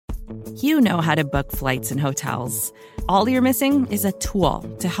You know how to book flights and hotels. All you're missing is a tool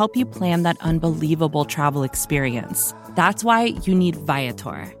to help you plan that unbelievable travel experience. That's why you need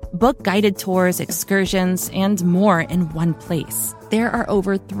Viator. Book guided tours, excursions, and more in one place. There are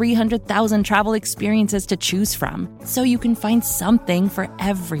over 300,000 travel experiences to choose from, so you can find something for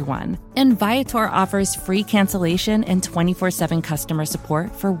everyone. And Viator offers free cancellation and 24/7 customer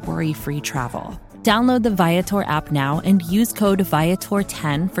support for worry-free travel. Download the Viator app now and use code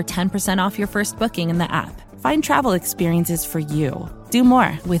Viator10 for 10% off your first booking in the app. Find travel experiences for you. Do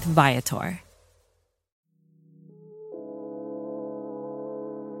more with Viator.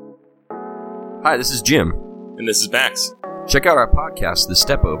 Hi, this is Jim. And this is Max. Check out our podcast, The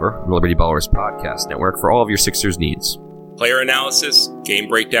Step Over, the Liberty Ballers Podcast Network, for all of your Sixers needs. Player analysis, game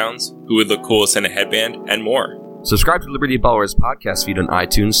breakdowns, who would look coolest in a headband, and more. Subscribe to Liberty Ballers podcast feed on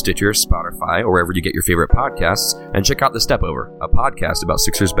iTunes, Stitcher, Spotify, or wherever you get your favorite podcasts, and check out The Step Over, a podcast about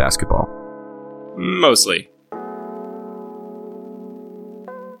Sixers basketball. Mostly.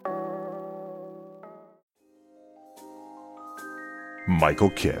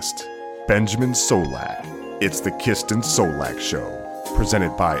 Michael Kist, Benjamin Solak. It's the Kist and Solak Show,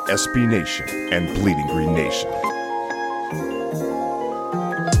 presented by SB Nation and Bleeding Green Nation.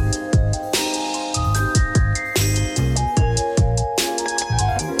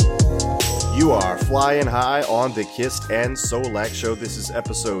 You are flying high on the Kist and Solak Show. This is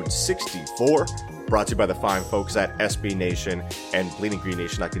episode 64, brought to you by the fine folks at SB Nation and Bleeding Green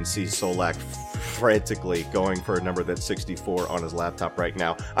Nation. I can see Solak frantically going for a number that's 64 on his laptop right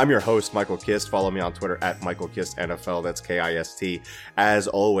now. I'm your host, Michael Kist. Follow me on Twitter at Michael Kist NFL. That's Kist. As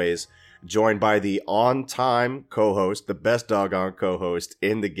always, joined by the on-time co-host, the best doggone co-host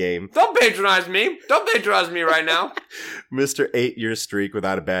in the game. Don't patronize me. Don't patronize me right now. Mr. 8-year streak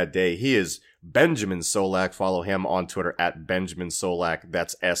without a bad day. He is Benjamin Solak. Follow him on Twitter at Benjamin Solak.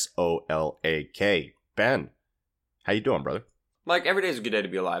 That's Solak. Ben, how you doing, brother? Like, every day is a good day to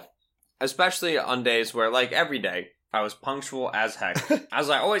be alive. Especially on days where, like, every day, I was punctual as heck. As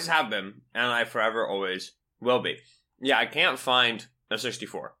I always have been, and I forever always will be. Yeah, I can't find a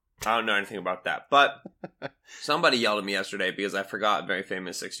 64. I don't know anything about that. But somebody yelled at me yesterday because I forgot a very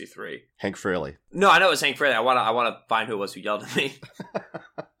famous 63. Hank Fraley. No, I know it was Hank Fraley. I want to find who it was who yelled at me.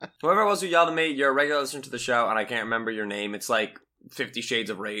 Whoever it was who yelled at me, you're a regular listener to the show, and I can't remember your name. It's like 50 Shades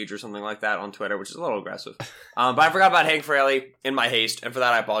of Rage or something like that on Twitter, which is a little aggressive. But I forgot about Hank Fraley in my haste, and for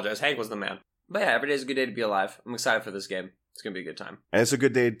that I apologize. Hank was the man. But yeah, every day is a good day to be alive. I'm excited for this game. It's going to be a good time. And it's a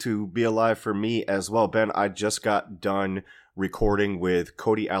good day to be alive for me as well. Ben, I just got done recording with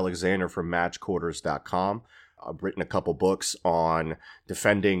Cody Alexander from MatchQuarters.com. I've written a couple books on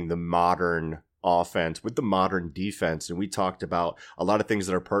defending the modern offense with the modern defense, and we talked about a lot of things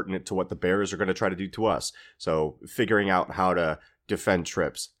that are pertinent to what the Bears are going to try to do to us. So figuring out how to defend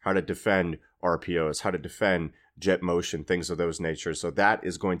trips, how to defend RPOs, how to defend jet motion, things of those nature. So that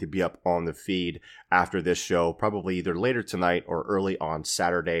is going to be up on the feed after this show, probably either later tonight or early on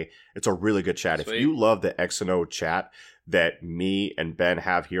Saturday. It's a really good chat. Sweet. If you love the X and O chat that me and Ben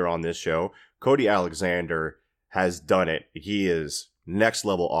have here on this show, Cody Alexander has done it. He is next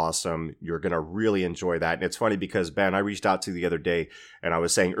level awesome. You're going to really enjoy that. And it's funny because, Ben, I reached out to you the other day and I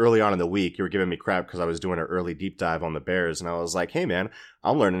was saying early on in the week, you were giving me crap because I was doing an early deep dive on the Bears. And I was like, hey, man,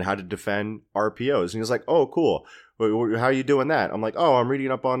 I'm learning how to defend RPOs. And he was like, oh, cool. How are you doing that? I'm like, oh, I'm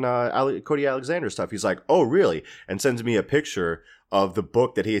reading up on Cody Alexander stuff. He's like, oh, really? And sends me a picture of the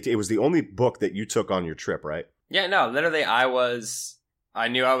book that it was the only book that you took on your trip, right? Yeah, no, literally I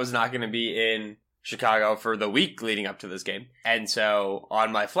knew I was not going to be in Chicago for the week leading up to this game. And so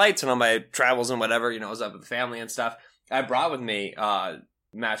on my flights and on my travels and whatever, I was up with the family and stuff, I brought with me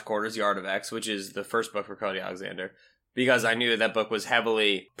Match Quarters, The Art of X, which is the first book for Cody Alexander, because I knew that book was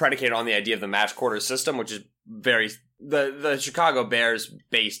heavily predicated on the idea of the match quarters system, which is the Chicago Bears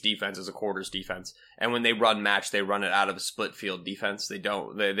base defense is a quarters defense. And when they run match, they run it out of a split field defense. They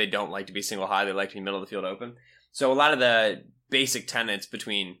don't like to be single high. They like to be middle of the field open. So a lot of the basic tenets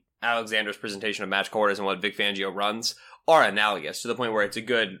between Alexander's presentation of match quarters and what Vic Fangio runs are analogous to the point where it's a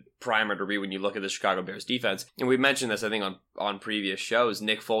good primer to read when you look at the Chicago Bears defense. And we mentioned this, I think, on previous shows.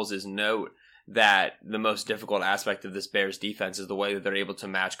 Nick Foles' note that the most difficult aspect of this Bears defense is the way that they're able to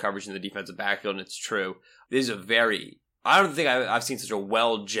match coverage in the defensive backfield, and it's true. This is I don't think I've seen such a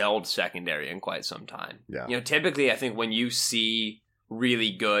well-gelled secondary in quite some time. Yeah. Typically, I think when you see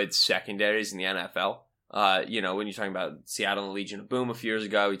really good secondaries in the NFL, when you're talking about Seattle and the Legion of Boom a few years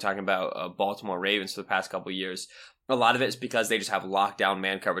ago, you're talking about Baltimore Ravens for the past couple of years, a lot of it is because they just have lockdown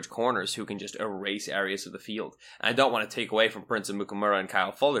man coverage corners who can just erase areas of the field. And I don't want to take away from Prince Amukamura and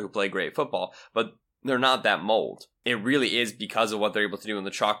Kyle Fuller, who play great football, but they're not that mold. It really is because of what they're able to do on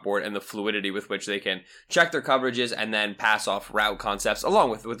the chalkboard and the fluidity with which they can check their coverages and then pass off route concepts along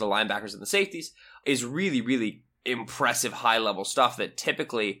with the linebackers and the safeties is really, really impressive high-level stuff that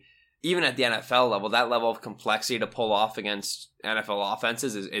typically, even at the NFL level, that level of complexity to pull off against NFL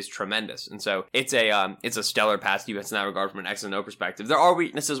offenses is tremendous. And so it's a stellar pass defense in that regard from an X and O perspective. There are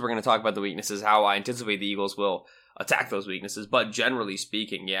weaknesses. We're going to talk about the weaknesses, how I anticipate the Eagles will attack those weaknesses. But generally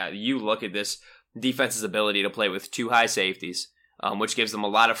speaking, yeah, you look at this defense's ability to play with two high safeties, which gives them a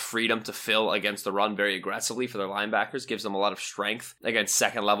lot of freedom to fill against the run very aggressively for their linebackers, gives them a lot of strength against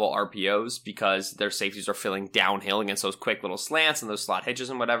second-level RPOs because their safeties are filling downhill against those quick little slants and those slot hitches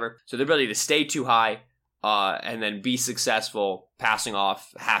and whatever. So the ability to stay too high and then be successful passing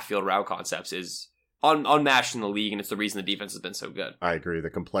off half-field route concepts is unmatched in the league, and it's the reason the defense has been so good. I agree.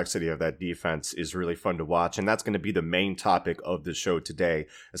 The complexity of that defense is really fun to watch, and that's going to be the main topic of the show today.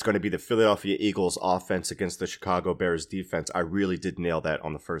 It's going to be the Philadelphia Eagles offense against the Chicago Bears defense. I really did nail that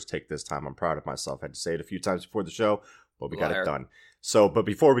on the first take this time. I'm proud of myself. I had to say it a few times before the show, but we got it done. So, but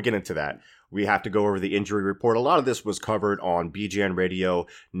before we get into that, we have to go over the injury report. A lot of this was covered on BGN Radio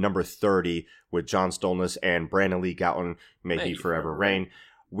number 30 with John Stolnis and Brandon Lee Gowton. May he forever reign.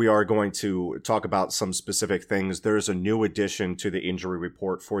 We are going to talk about some specific things. There's a new addition to the injury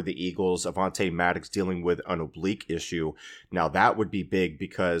report for the Eagles. Avonte Maddox dealing with an oblique issue. Now, that would be big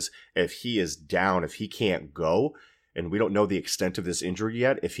because if he is down, if he can't go, and we don't know the extent of this injury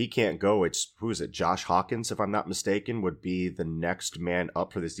yet, if he can't go, Josh Hawkins, if I'm not mistaken, would be the next man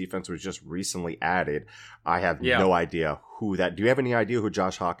up for this defense, was just recently added. I have no idea who that... Do you have any idea who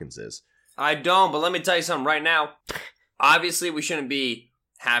Josh Hawkins is? I don't, but let me tell you something right now. Obviously, we shouldn't be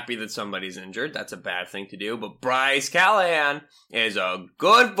happy that somebody's injured. That's a bad thing to do. But Bryce Callahan is a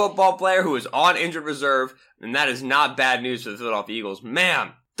good football player who is on injured reserve, and that is not bad news for the Philadelphia Eagles.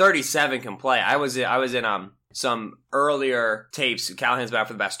 Man, 37 can play. I was in some earlier tapes. Callahan's been out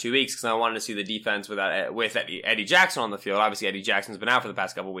for the past 2 weeks because I wanted to see the defense with Eddie Jackson on the field. Obviously, Eddie Jackson's been out for the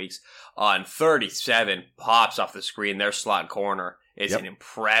past couple weeks. On 37 pops off the screen. Their slot corner is an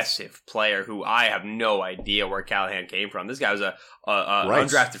impressive player who I have no idea where Callahan came from. This guy was a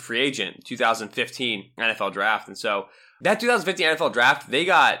undrafted free agent, 2015 NFL draft. And so that 2015 NFL draft, they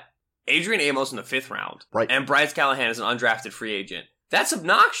got Adrian Amos in the 5th round. Right. And Bryce Callahan is an undrafted free agent. That's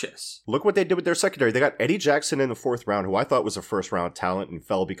obnoxious. Look what they did with their secondary. They got Eddie Jackson in the 4th round, who I thought was a first-round talent and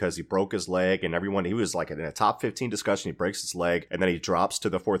fell because he broke his leg, and he was like in a top 15 discussion. He breaks his leg, and then he drops to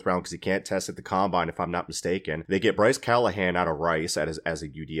the 4th round because he can't test at the combine, if I'm not mistaken. They get Bryce Callahan out of Rice as a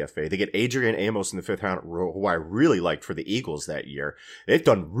UDFA. They get Adrian Amos in the 5th round, who I really liked for the Eagles that year. They've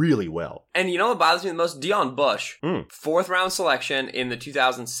done really well. And you know what bothers me the most? Deion Bush. 4th round selection in the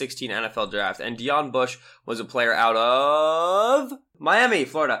 2016 NFL draft. And Deion Bush was a player out of Miami,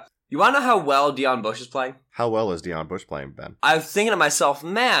 Florida. You want to know how well Deion Bush is playing? How well is Deion Bush playing, Ben? I was thinking to myself,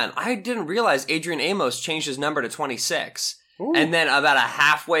 man, I didn't realize Adrian Amos changed his number to 26. Ooh. And then about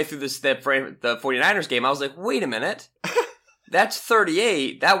halfway through the 49ers game, I was like, wait a minute. That's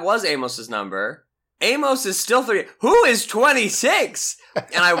 38. That was Amos's number. Amos is still 38. Who is 26?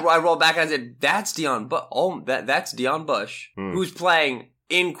 And I rolled back and I said, that's Deion Bush. Oh, that's Deion Bush, who's playing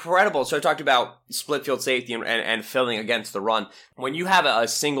incredible. So I talked about split field safety and filling against the run. When you have a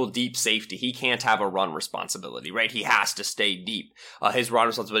single deep safety, he can't have a run responsibility, right? He has to stay deep. His run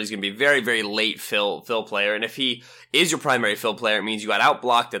responsibility is going to be very, very late fill player. And if he is your primary fill player, it means you got out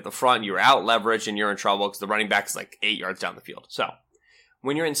blocked at the front, you're out leveraged, and you're in trouble because the running back is like 8 yards down the field. So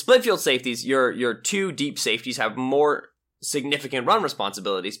when you're in split field safeties, your two deep safeties have more significant run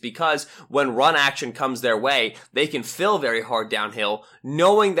responsibilities because when run action comes their way, they can fill very hard downhill,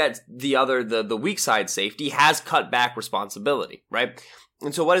 knowing that the weak side safety has cut back responsibility, right?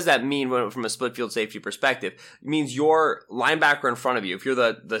 And so what does that mean from a split field safety perspective? It means your linebacker in front of you, if you're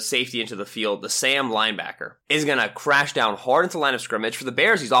the safety into the field, the Sam linebacker is going to crash down hard into the line of scrimmage. For the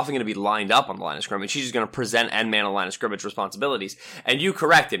Bears, he's often going to be lined up on the line of scrimmage. He's just going to present end man on line of scrimmage responsibilities. And you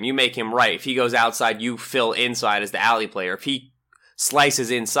correct him. You make him right. If he goes outside, you fill inside as the alley player. If he slices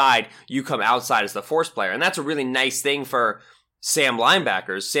inside, you come outside as the force player. And that's a really nice thing for Sam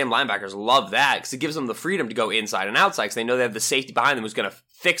linebackers love that because it gives them the freedom to go inside and outside because they know they have the safety behind them who's going to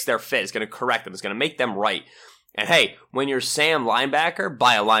fix their fit, is going to correct them, is going to make them right. And hey, when your Sam linebacker,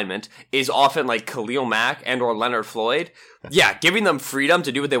 by alignment, is often like Khalil Mack and or Leonard Floyd, yeah, giving them freedom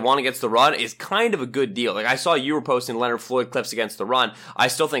to do what they want against the run is kind of a good deal. Like I saw you were posting Leonard Floyd clips against the run. I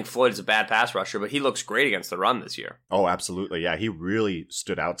still think Floyd is a bad pass rusher, but he looks great against the run this year. Oh, absolutely. Yeah, he really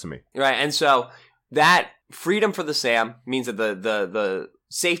stood out to me. Right, and so that freedom for the Sam means that the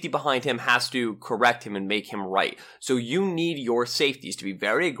safety behind him has to correct him and make him right. So you need your safeties to be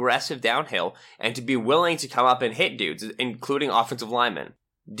very aggressive downhill and to be willing to come up and hit dudes, including offensive linemen.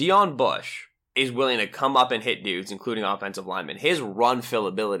 Deon Bush is willing to come up and hit dudes, including offensive linemen. His run fill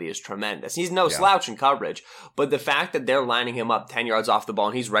ability is tremendous. He's no slouch in coverage, but the fact that they're lining him up 10 yards off the ball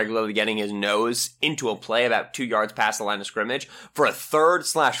and he's regularly getting his nose into a play about 2 yards past the line of scrimmage, for a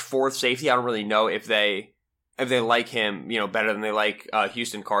 3rd/4th safety, I don't really know if they like him, better than they like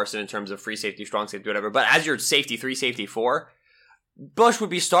Houston Carson in terms of free safety, strong safety, whatever. But as your safety 3, safety 4, Bush would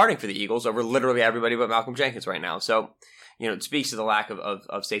be starting for the Eagles over literally everybody but Malcolm Jenkins right now. So, it speaks to the lack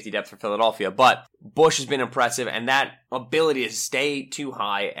of safety depth for Philadelphia. But Bush has been impressive, and that ability to stay too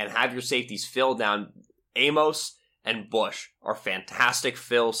high and have your safeties fill down. Amos and Bush are fantastic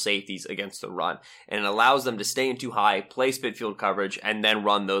fill safeties against the run, and it allows them to stay in too high, play split field coverage, and then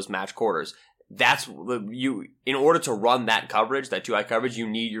run those match quarters. In order to run that coverage, that 2-high coverage, you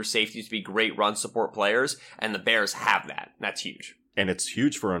need your safeties to be great run support players, and the Bears have that. That's huge. And it's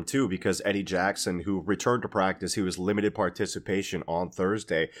huge for him, too, because Eddie Jackson, who returned to practice, he was limited participation on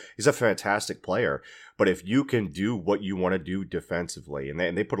Thursday. He's a fantastic player. But if you can do what you want to do defensively, and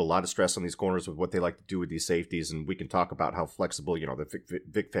they put a lot of stress on these corners with what they like to do with these safeties, and we can talk about how flexible, the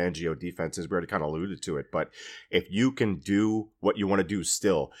Vic Fangio defense is. We already kind of alluded to it. But if you can do what you want to do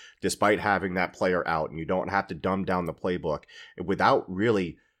still, despite having that player out, and you don't have to dumb down the playbook, without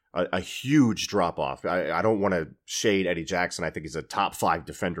really a huge drop-off. I don't want to shade Eddie Jackson. I think he's a top 5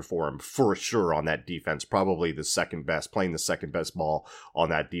 defender for him, for sure, on that defense. Probably the second best, playing the second best ball on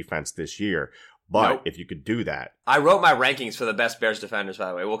that defense this year. But if you could do that. I wrote my rankings for the best Bears defenders,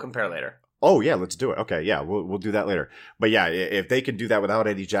 by the way. We'll compare later. Oh, yeah, let's do it. Okay, yeah, we'll do that later. But yeah, if they can do that without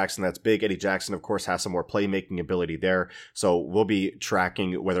Eddie Jackson, that's big. Eddie Jackson, of course, has some more playmaking ability there. So we'll be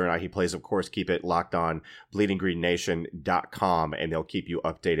tracking whether or not he plays. Of course, keep it locked on bleedinggreennation.com, and they'll keep you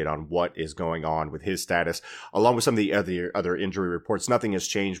updated on what is going on with his status, along with some of the other injury reports. Nothing has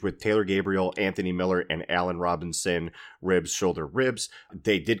changed with Taylor Gabriel, Anthony Miller, and Allen Robinson, shoulder ribs.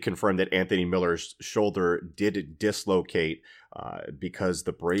 They did confirm that Anthony Miller's shoulder did dislocate because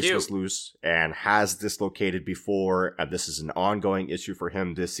the brace was loose and has dislocated before. This is an ongoing issue for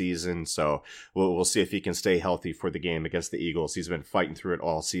him this season, so we'll see if he can stay healthy for the game against the Eagles. He's been fighting through it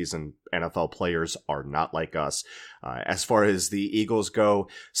all season. NFL players are not like us. As far as the Eagles go,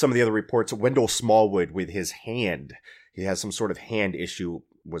 some of the other reports, Wendell Smallwood with his hand. He has some sort of hand issue,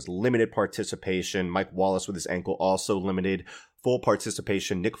 was limited participation. Mike Wallace with his ankle also limited. Full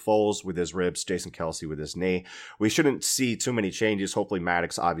participation. Nick Foles with his ribs. Jason Kelce with his knee. We shouldn't see too many changes. Hopefully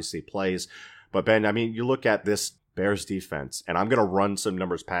Maddox obviously plays. But Ben, I mean, you look at this Bears defense, and I'm going to run some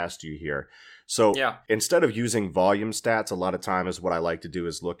numbers past you here. So instead of using volume stats, a lot of times what I like to do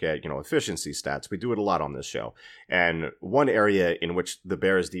is look at, efficiency stats. We do it a lot on this show. And one area in which the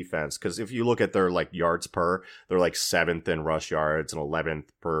Bears defense, because if you look at their yards per, they're 7th in rush yards and 11th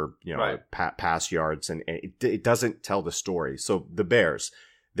per, pass yards. And it doesn't tell the story. So the Bears,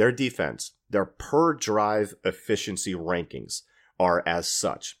 their defense, their per drive efficiency rankings are as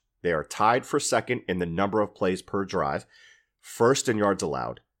such. They are tied for second in the number of plays per drive, first in yards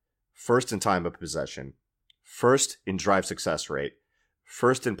allowed, first in time of possession, first in drive success rate,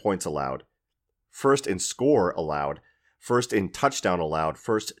 first in points allowed, first in score allowed, first in touchdown allowed,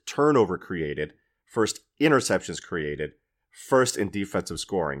 first turnover created, first interceptions created, first in defensive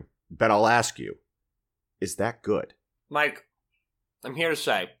scoring. Ben, I'll ask you, is that good? Mike, I'm here to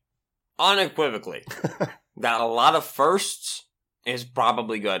say, unequivocally, that a lot of firsts is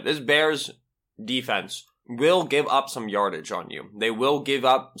probably good. This Bears defense will give up some yardage on you. They will give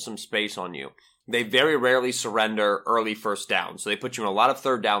up some space on you. They very rarely surrender early first down, so they put you in a lot of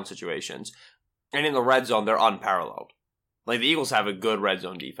third down situations. And in the red zone, they're unparalleled. The Eagles have a good red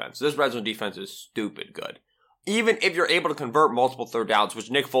zone defense. This red zone defense is stupid good. Even if you're able to convert multiple third downs,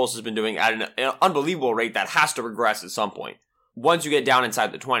 which Nick Foles has been doing at an unbelievable rate that has to regress at some point. Once you get down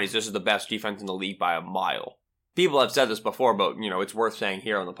inside the 20s, this is the best defense in the league by a mile. People have said this before, but, it's worth saying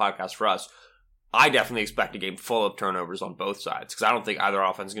here on the podcast for us. I definitely expect a game full of turnovers on both sides because I don't think either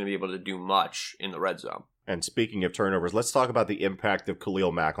offense is going to be able to do much in the red zone. And speaking of turnovers, let's talk about the impact of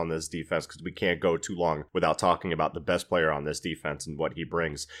Khalil Mack on this defense because we can't go too long without talking about the best player on this defense and what he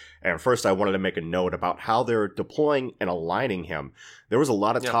brings. And first, I wanted to make a note about how they're deploying and aligning him. There was a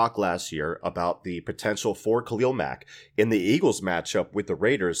lot of talk last year about the potential for Khalil Mack in the Eagles matchup with the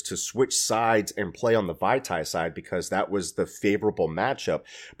Raiders to switch sides and play on the Vaitai side because that was the favorable matchup.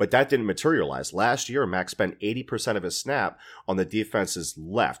 But that didn't materialize. Last year, Mack spent 80% of his snap on the defense's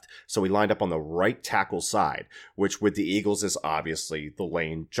left. So he lined up on the right tackle side, which with the Eagles is obviously the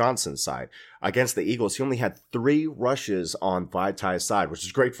Lane Johnson side. Against the Eagles, he only had 3 rushes on Vaitai's side, which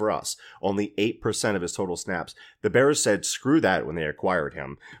is great for us. Only 8% of his total snaps. The Bears said, screw that when they acquired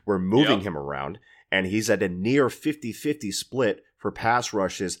him. We're moving him around, and he's at a near 50-50 split for pass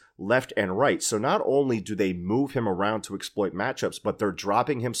rushes left and right. So not only do they move him around to exploit matchups, but they're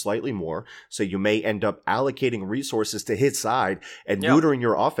dropping him slightly more. So you may end up allocating resources to his side and neutering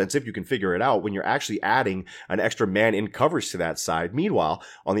your offense, if you can figure it out, when you're actually adding an extra man in coverage to that side. Meanwhile,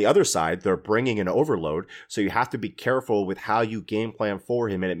 on the other side, they're bringing an overload. So you have to be careful with how you game plan for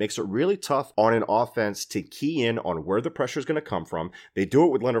him. And it makes it really tough on an offense to key in on where the pressure is going to come from. They do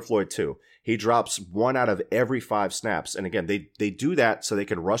it with Leonard Floyd too. He drops 1 out of every 5 snaps. And again, they do that so they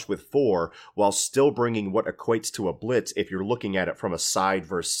can rush with 4 while still bringing what equates to a blitz if you're looking at it from a side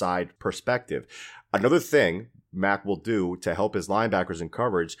versus side perspective. Another thing Mac will do to help his linebackers in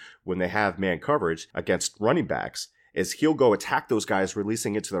coverage when they have man coverage against running backs is he'll go attack those guys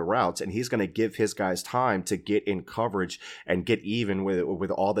releasing into the routes, and he's going to give his guys time to get in coverage and get even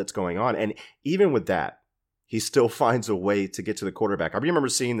with all that's going on. And even with that, he still finds a way to get to the quarterback. I remember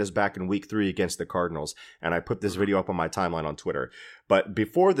seeing this back in week 3 against the Cardinals, and I put this video up on my timeline on Twitter. But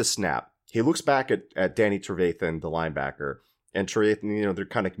before the snap, he looks back at Danny Trevathan, the linebacker, and Trevathan, they're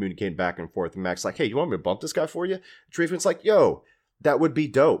kind of communicating back and forth. And Mac's like, hey, you want me to bump this guy for you? Trevathan's like, yo, that would be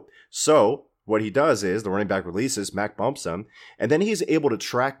dope. So what he does is the running back releases, Mac bumps him, and then he's able to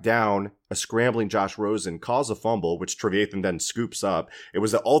track down a scrambling Josh Rosen, cause a fumble, which Trevathan then scoops up. It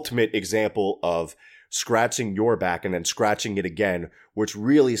was the ultimate example of scratching your back and then scratching it again, which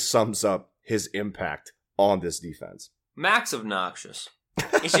really sums up his impact on this defense. Mac's obnoxious.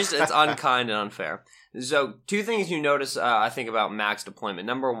 It's unkind and unfair. So 2 things you notice, I think, about Mac's deployment.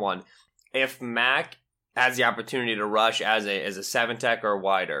 Number 1, if Mac has the opportunity to rush as a 7-tech or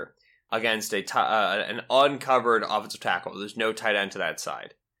wider against an uncovered offensive tackle, there's no tight end to that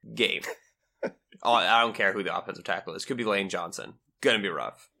side. Game. I don't care who the offensive tackle is. Could be Lane Johnson. Gonna be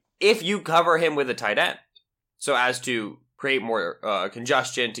rough. If you cover him with a tight end, so as to create more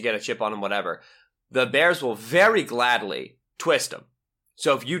congestion, to get a chip on him, whatever, the Bears will very gladly twist him.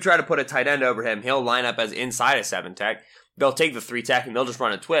 So if you try to put a tight end over him, he'll line up as inside a 7-tech. They'll take the 3-tech and they'll just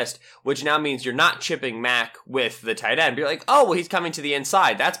run a twist, which now means you're not chipping Mac with the tight end. But you're like, oh, well, he's coming to the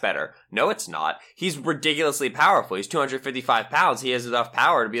inside. That's better. No, it's not. He's ridiculously powerful. He's 255 pounds. He has enough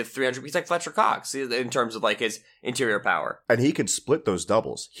power to be a 300. He's like Fletcher Cox in terms of like his interior power. And he can split those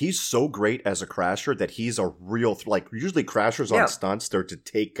doubles. He's so great as a crasher that he's a real, usually crashers on stunts, they're to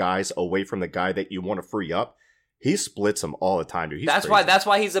take guys away from the guy that you want to free up. He splits them all the time, dude. That's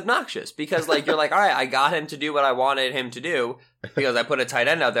why he's obnoxious, because you're like, all right, I got him to do what I wanted him to do because I put a tight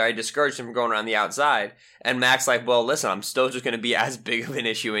end out there. I discouraged him from going around the outside. And Mac's like, well, listen, I'm still just going to be as big of an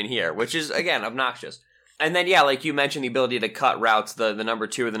issue in here, which is, again, obnoxious. And then, like you mentioned, the ability to cut routes, the number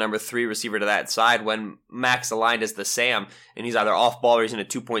 2 or the number 3 receiver to that side. When Mac's aligned as the Sam, and he's either off ball or he's in a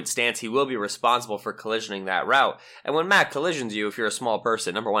 2-point stance, he will be responsible for collisioning that route. And when Mac collisions you, if you're a small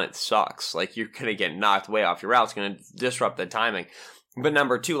person, number 1, it sucks. You're going to get knocked way off your route. It's going to disrupt the timing. But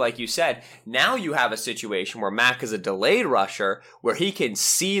number 2, like you said, now you have a situation where Mac is a delayed rusher, where he can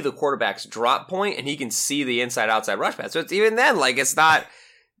see the quarterback's drop point and he can see the inside-outside rush pass. So it's even then, it's not...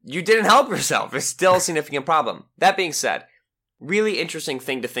 You didn't help yourself. It's still a significant problem. That being said, really interesting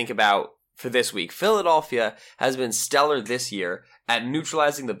thing to think about for this week. Philadelphia has been stellar this year at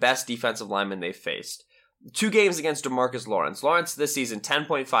neutralizing the best defensive linemen they've faced. 2 games against DeMarcus Lawrence. Lawrence this season,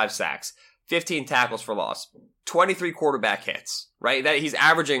 10.5 sacks, 15 tackles for loss, 23 quarterback hits, right? That he's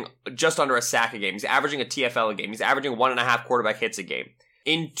averaging just under a sack a game. He's averaging a TFL a game. He's averaging 1.5 quarterback hits a game.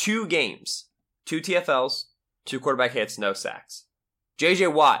 In 2 games, 2 TFLs, 2 quarterback hits, no sacks. J.J.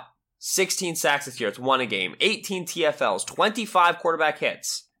 Watt, 16 sacks this year. It's 1 a game. 18 TFLs, 25 quarterback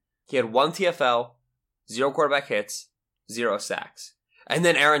hits. He had 1 TFL, 0 quarterback hits, 0 sacks. And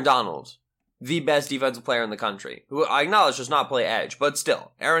then Aaron Donald, the best defensive player in the country, who I acknowledge does not play edge, but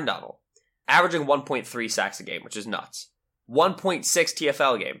still, Aaron Donald, averaging 1.3 sacks a game, which is nuts. 1.6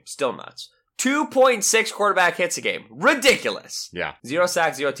 TFL a game, still nuts. 2.6 quarterback hits a game. Ridiculous. Yeah. 0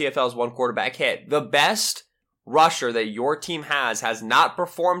 sacks, 0 TFLs, 1 quarterback hit. The best rusher that your team has not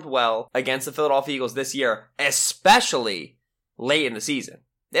performed well against the Philadelphia Eagles this year, especially late in the season.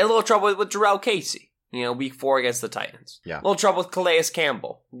 They had a little trouble with Jarrell Casey, week 4 against the Titans. Yeah. A little trouble with Calais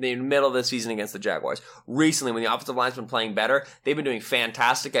Campbell in the middle of the season against the Jaguars. Recently, when the offensive line's been playing better, they've been doing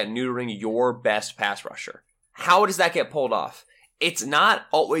fantastic at neutering your best pass rusher. How does that get pulled off? It's not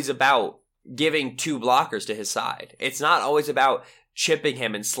always about giving 2 blockers to his side. It's not always about chipping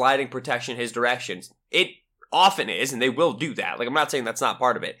him and sliding protection his directions. It often is, and they will do that. Like, I'm not saying that's not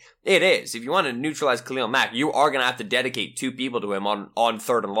part of it. It is. If you want to neutralize Khalil Mack, you are going to have to dedicate 2 people to him on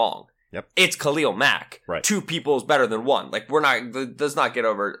third and long. Yep. It's Khalil Mack. Right. 2 people is better than 1. Like, does not get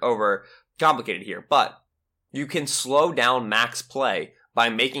over complicated here. But you can slow down Mack's play by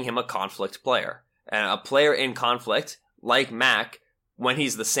making him a conflict player. And a player in conflict, like Mack, when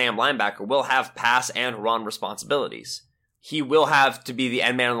he's the Sam linebacker, will have pass and run responsibilities. He will have to be the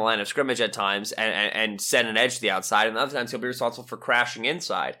end man on the line of scrimmage at times and set an edge to the outside, and other times he'll be responsible for crashing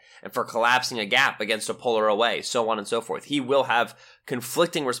inside and for collapsing a gap against a puller away, so on and so forth. He will have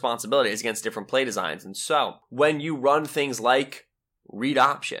conflicting responsibilities against different play designs. And so when you run things like read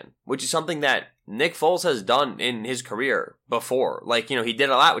option, which is something that Nick Foles has done in his career before. Like, he did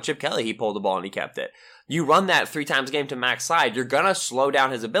a lot with Chip Kelly. He pulled the ball and he kept it. You run that 3 times a game to Mack's side, you're going to slow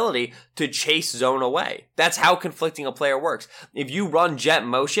down his ability to chase zone away. That's how conflicting a player works. If you run jet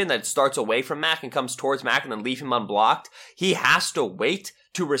motion that starts away from Mack and comes towards Mack and then leave him unblocked, he has to wait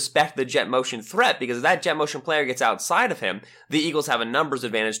to respect the jet motion threat, because if that jet motion player gets outside of him, the Eagles have a numbers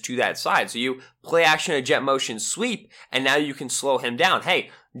advantage to that side. So you play action a jet motion sweep, and now you can slow him down. Hey,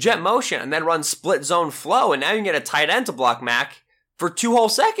 jet motion, and then run split zone flow, and now you can get a tight end to block Mack for 2 whole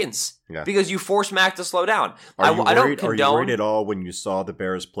seconds. Yeah. Because you force Mack to slow down. Are you worried at all when you saw the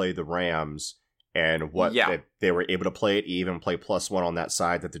Bears play the Rams and what they were able to play it even, play +1 on that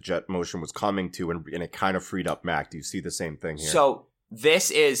side that the jet motion was coming to, and it kind of freed up Mack? Do you see the same thing here? So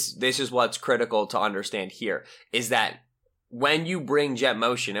this is what's critical to understand here, is that when you bring jet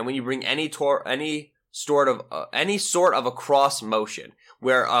motion and when you bring any sort of a cross motion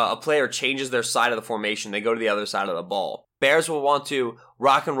where a player changes their side of the formation, they go to the other side of the ball. Bears will want to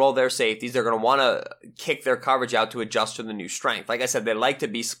rock and roll their safeties. They're going to want to kick their coverage out to adjust to the new strength. Like I said, they like to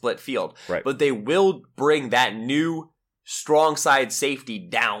be split field, right, but they will bring that new strong side safety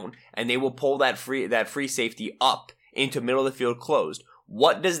down, and they will pull that free safety up into middle of the field closed.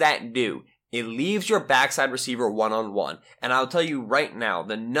 What does that do? It leaves your backside receiver one-on-one. And I'll tell you right now,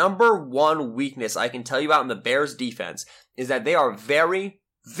 the number 1 weakness I can tell you about in the Bears defense is that they are very,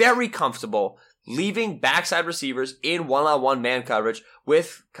 very comfortable leaving backside receivers in one-on-one man coverage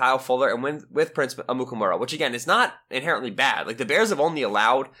with Kyle Fuller and with Prince Amukamara, which again is not inherently bad. Like, the Bears have only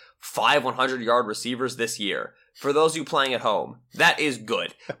allowed 5 100-yard receivers this year. For those of you playing at home, that is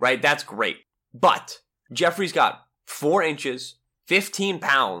good, right? That's great. But Jeffrey's got 4 inches, 15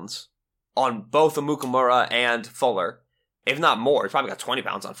 pounds on both Amukamara and Fuller. If not more, he's probably got 20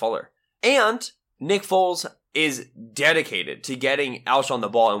 pounds on Fuller. And Nick Foles is dedicated to getting Alshon the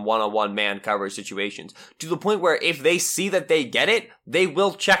ball in one-on-one man coverage situations, to the point where if they see that they get it, they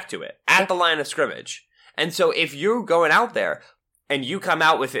will check to it at the line of scrimmage. And so if you're going out there and you come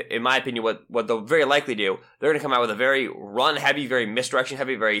out with, in my opinion, what they'll very likely do, they're going to come out with a very run-heavy, very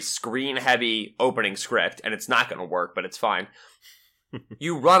misdirection-heavy, very screen-heavy opening script, and it's not going to work, but it's fine.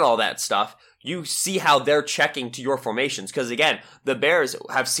 You run all that stuff, you see how they're checking to your formations. Because again, the Bears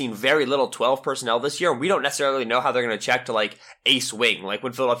have seen very little 12 personnel this year, and we don't necessarily know how they're going to check to like ace wing, like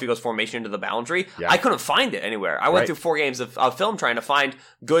when Philadelphia goes formation into the boundary. Yeah. I couldn't find it anywhere. I went through 4 games of film trying to find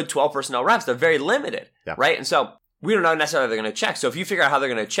good 12 personnel reps. They're very limited, right? And so we don't know necessarily how they're going to check. So if you figure out how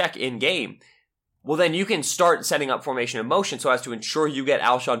they're going to check in game, well, then you can start setting up formation in motion so as to ensure you get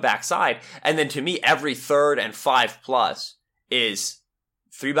Alshon backside. And then to me, every 3rd and 5+ is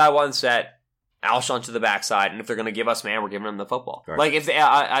 3-by-1 set, Alshon to the backside, and if they're going to give us man, we're giving them the football. Right. Like, if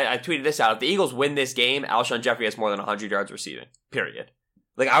I tweeted this out, if the Eagles win this game, Alshon Jeffrey has more than 100 yards receiving, period.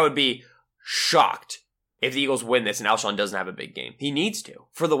 Like, I would be shocked if the Eagles win this and Alshon doesn't have a big game. He needs to,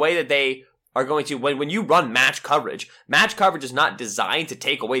 for the way that they are going to, when you run match coverage is not designed to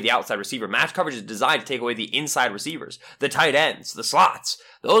take away the outside receiver. Match coverage is designed to take away the inside receivers, the tight ends, the slots.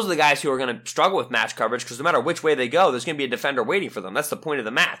 Those are the guys who are going to struggle with match coverage, because no matter which way they go, there's going to be a defender waiting for them. That's the point of the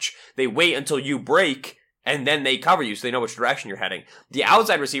match. They wait until you break, and then they cover you so they know which direction you're heading. The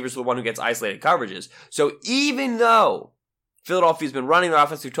outside receiver is the one who gets isolated coverages. So even though Philadelphia's been running their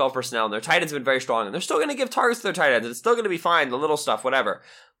offense through 12 personnel, and their tight ends have been very strong, and they're still going to give targets to their tight ends, and it's still going to be fine, the little stuff, whatever.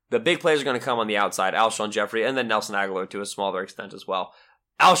 The big plays are going to come on the outside, Alshon Jeffrey, and then Nelson Aguilar to a smaller extent as well.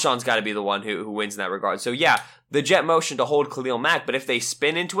 Alshon's got to be the one who wins in that regard. So yeah, the jet motion to hold Khalil Mack, but if they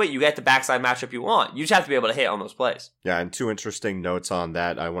spin into it, you get the backside matchup you want. You just have to be able to hit on those plays. Yeah, and 2 interesting notes on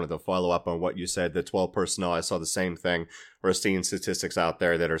that. I wanted to follow up on what you said, the 12 personnel. I saw the same thing. We're seeing statistics out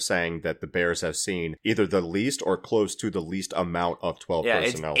there that are saying that the Bears have seen either the least or close to the least amount of 12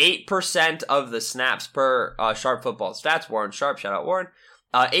 personnel. Yeah, it's 8% of the snaps per Sharp Football Stats. Warren Sharp, shout out Warren.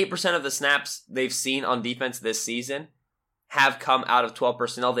 8% of the snaps they've seen on defense this season have come out of 12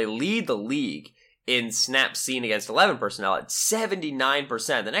 personnel. They lead the league in snaps seen against 11 personnel at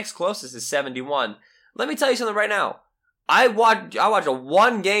 79%. The next closest is 71. Let me tell you something right now. I watch a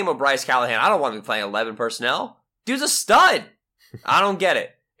one game of Bryce Callahan. I don't want to be playing 11 personnel. Dude's a stud. I don't get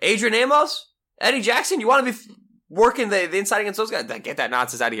it. Adrian Amos, Eddie Jackson, you want to be working the inside against those guys? Get that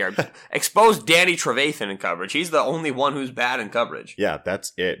nonsense out of here. Expose Danny Trevathan in coverage. He's the only one who's bad in coverage. Yeah,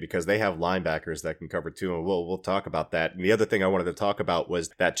 that's it, because they have linebackers that can cover too, and we'll talk about that. And the other thing I wanted to talk about was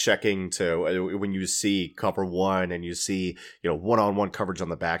that checking to when you see cover one and you see, one-on-one coverage on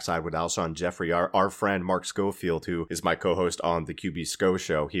the backside with Alshon Jeffrey. Our friend Mark Schofield, who is my co-host on the QB Sco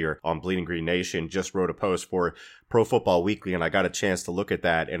show here on Bleeding Green Nation, just wrote a post for Pro Football Weekly, and I got a chance to look at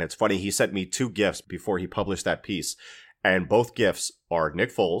that. And it's funny, he sent me 2 GIFs before he published that piece. And both GIFs are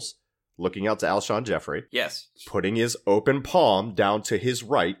Nick Foles looking out to Alshon Jeffrey. Yes. Putting his open palm down to his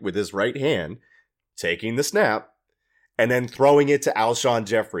right with his right hand, taking the snap, and then throwing it to Alshon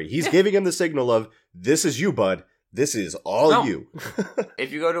Jeffrey. He's giving him the signal of, this is you, bud. This is all you.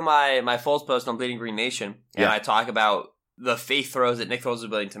 If you go to my Foles post on Bleeding Green Nation, and I talk about the faith throws that Nick Foles is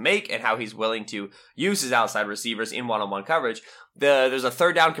willing to make and how he's willing to use his outside receivers in one-on-one coverage. There's a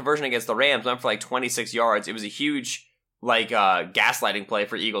 3rd down conversion against the Rams, went for like 26 yards. It was a huge gaslighting play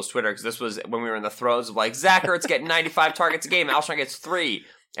for Eagles Twitter, because this was when we were in the throes of like, Zach Ertz getting 95 targets a game, Alshon gets 3,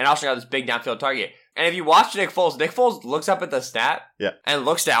 and Alshon got this big downfield target. And if you watch Nick Foles looks up at the stat and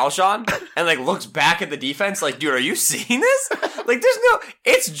looks to Alshon and like looks back at the defense like, dude, are you seeing this? Like,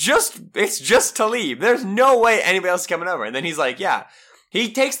 it's just Talib. There's no way anybody else is coming over. And then he's like, yeah,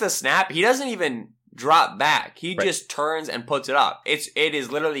 he takes the snap. He doesn't even drop back. He just turns and puts it up. It is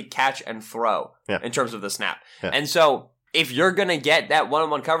literally catch and throw in terms of the snap. Yeah. And so if you're going to get that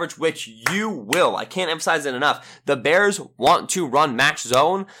one-on-one coverage, which you will, I can't emphasize it enough, the Bears want to run match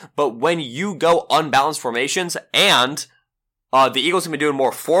zone, but when you go unbalanced formations, and the Eagles have been doing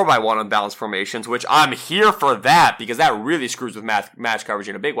more 4x1 unbalanced formations, which I'm here for that, because that really screws with match coverage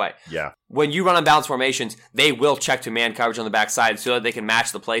in a big way. Yeah. When you run unbalanced formations, they will check to man coverage on the backside so that they can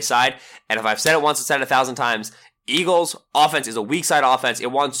match the play side. And if I've said it once, I've said it 1,000 times, Eagles offense is a weak side offense.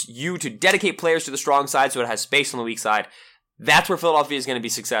 It wants you to dedicate players to the strong side so it has space on the weak side. That's where Philadelphia is going to be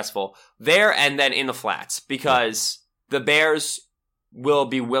successful. There and then in the flats, because the Bears will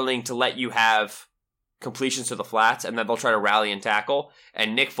be willing to let you have completions to the flats, and then they'll try to rally and tackle.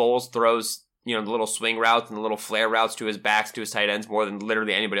 And Nick Foles throws, the little swing routes and the little flare routes to his backs, to his tight ends, more than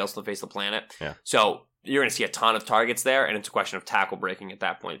literally anybody else on the face of the planet. Yeah. So you're going to see a ton of targets there, and it's a question of tackle breaking at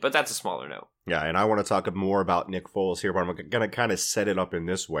that point. But that's a smaller note. Yeah, and I want to talk more about Nick Foles here, but I'm going to kind of set it up in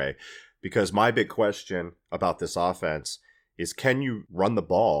this way, because my big question about this offense is, can you run the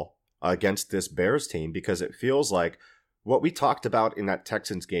ball against this Bears team? Because it feels like what we talked about in that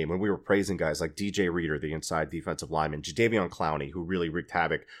Texans game when we were praising guys like DJ Reader, the inside defensive lineman, Jadeveon Clowney, who really wreaked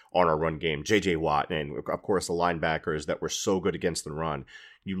havoc on our run game, JJ Watt, and of course the linebackers that were so good against the run.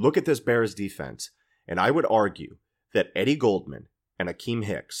 You look at this Bears defense, and I would argue that Eddie Goldman and Akeem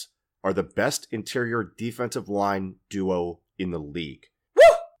Hicks are the best interior defensive line duo in the league.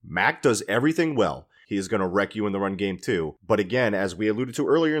 Woo! Mac does everything well. He is going to wreck you in the run game too. But again, as we alluded to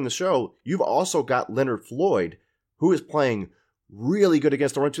earlier in the show, you've also got Leonard Floyd, who is playing really good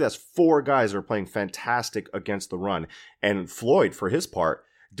against the run too. That's 4 guys that are playing fantastic against the run. And Floyd, for his part,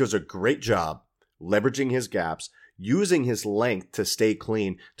 does a great job leveraging his gaps, using his length to stay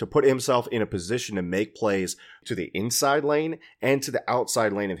clean, to put himself in a position to make plays to the inside lane and to the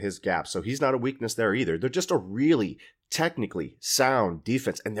outside lane of his gap. So he's not a weakness there either. They're just a really technically sound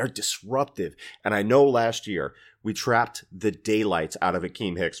defense, and they're disruptive. And I know last year we trapped the daylights out of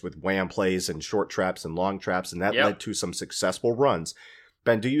Akeem Hicks with wham plays and short traps and long traps, and that led to some successful runs.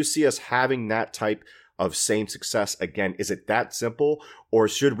 Ben, do you see us having that type of same success again? Is it that simple, or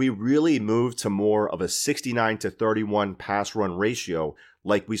should we really move to more of a 69-31 pass run ratio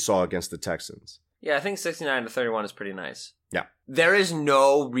like we saw against the Texans? Yeah, I think 69-31 is pretty nice. Yeah. There is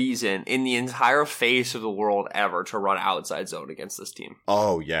no reason in the entire face of the world ever to run outside zone against this team.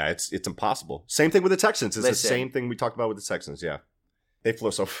 Oh, yeah, it's impossible. Same thing with the Texans. It's the same thing we talked about with the Texans, yeah. They flow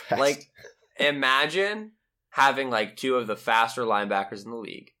so fast. Like, imagine having, 2 of the faster linebackers in the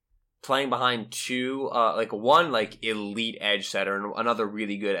league playing behind 2, one, elite edge setter and another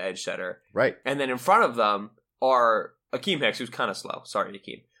really good edge setter. Right. And then in front of them are Akeem Hicks, who's kind of slow. Sorry,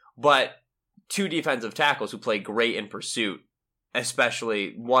 Akeem. But 2 defensive tackles who play great in pursuit,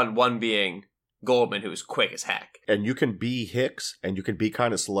 especially one being Goldman, who's quick as heck. And you can be Hicks, and you can be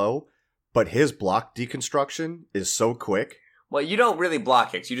kind of slow, but his block deconstruction is so quick. Well, you don't really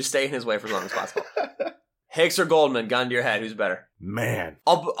block Hicks. You just stay in his way for as long as possible. Hicks or Goldman, gun to your head, who's better? Man.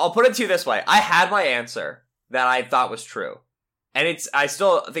 I'll put it to you this way. I had my answer that I thought was true. And I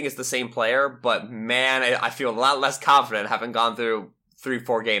still think it's the same player, but man, I feel a lot less confident having gone through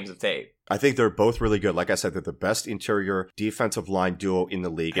 3-4 games of tape. I think they're both really good. Like I said, they're the best interior defensive line duo in the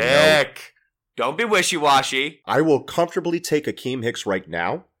league. And Heck, don't be wishy-washy. I will comfortably take Akeem Hicks right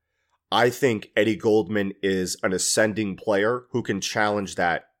now. I think Eddie Goldman is an ascending player who can challenge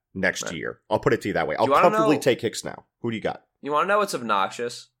that next year. I'll put it to you that way. I'll comfortably take Hicks now. Who do you got? You want to know what's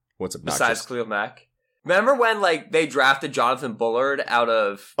obnoxious? What's obnoxious? Besides Khalil Mack? Remember when they drafted Jonathan Bullard out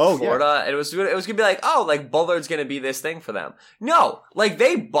of Florida? Yeah. And it was gonna be Bullard's gonna be this thing for them. No,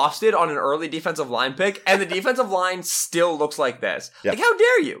 they busted on an early defensive line pick, and the defensive line still looks like this. Yep. How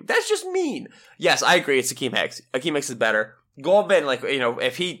dare you? That's just mean. Yes, I agree. It's Akeem Hicks. Akeem Hicks is better. Goldman,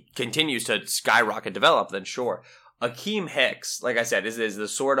 if he continues to skyrocket develop, then sure. Akeem Hicks, like I said, is the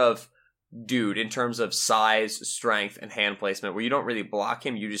sort of dude in terms of size, strength, and hand placement where you don't really block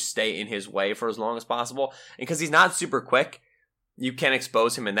him, you just stay in his way for as long as possible. And because he's not super quick, you can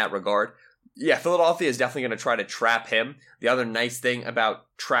expose him in that regard. Yeah, Philadelphia is definitely going to try to trap him. The other nice thing about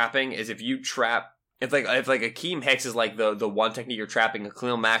trapping is if you trap, if Akeem Hicks is the one technique you're trapping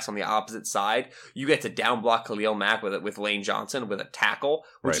Khalil Mack on the opposite side, you get to down block Khalil Mack with Lane Johnson with a tackle,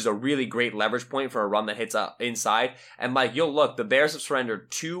 which is a really great leverage point for a run that hits up inside. And Mike, you'll look, the Bears have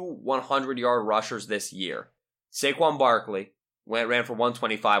surrendered 2 100-yard rushers this year. Saquon Barkley ran for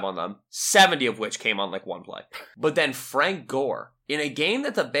 125 on them, 70 of which came on one play. But then Frank Gore, in a game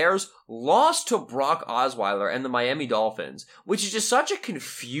that the Bears lost to Brock Osweiler and the Miami Dolphins, which is just such a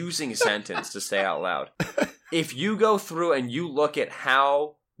confusing sentence to say out loud. If you go through and you look at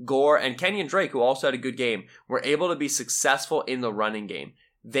how Gore and Kenyon Drake, who also had a good game, were able to be successful in the running game,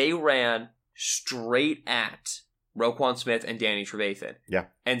 they ran straight at Roquan Smith and Danny Trevathan. Yeah.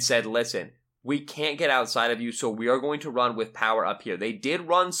 And said, listen, we can't get outside of you, so we are going to run with power up here. They did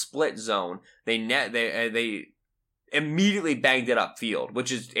run split zone. They immediately banged it upfield,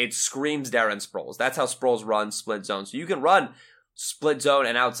 it screams Darren Sproles. That's how Sproles runs split zone. So you can run split zone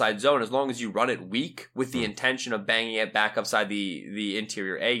and outside zone as long as you run it weak with the intention of banging it back upside the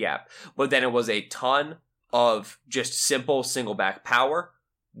interior A gap. But then it was a ton of just simple single back power,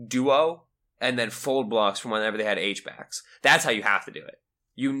 duo, and then fold blocks from whenever they had H backs. That's how you have to do it.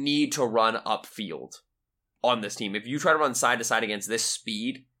 You need to run upfield on this team. If you try to run side to side against this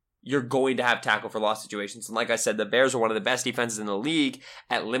speed, you're going to have tackle for loss situations. And like I said, the Bears are one of the best defenses in the league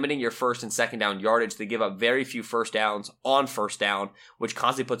at limiting your first and second down yardage. They give up very few first downs on first down, which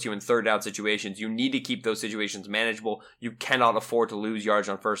constantly puts you in third down situations. You need to keep those situations manageable. You cannot afford to lose yards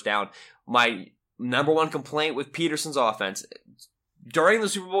on first down. My number one complaint with Peterson's offense during the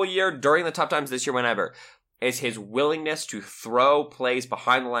Super Bowl year, during the tough times this year, whenever, is his willingness to throw plays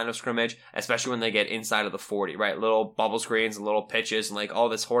behind the line of scrimmage, especially when they get inside of the 40, right? Little bubble screens and little pitches and all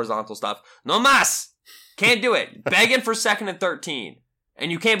this horizontal stuff. No mas! Can't do it. Begging for 2nd and 13.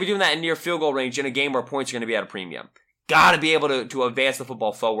 And you can't be doing that in near field goal range in a game where points are going to be at a premium. Gotta be able to advance the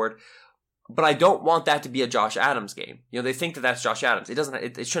football forward. But I don't want that to be a Josh Adams game. They think that that's Josh Adams.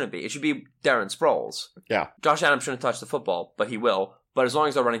 It shouldn't be. It should be Darren Sproles. Yeah. Josh Adams shouldn't touch the football, but he will. But as long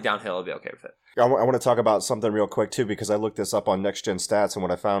as they're running downhill, I'll be okay with it. I want to talk about something real quick, too, because I looked this up on Next Gen Stats, and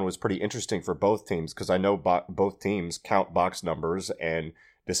what I found was pretty interesting for both teams, because I know both teams count box numbers and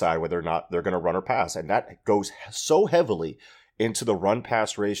decide whether or not they're going to run or pass. And that goes so heavily into the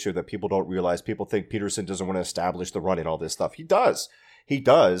run-pass ratio that people don't realize. People think Peterson doesn't want to establish the run and all this stuff. He does. He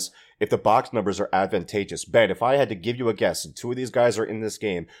does if the box numbers are advantageous. Ben, if I had to give you a guess, and 2 of these guys are in this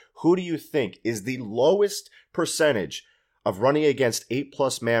game, who do you think is the lowest percentage of running against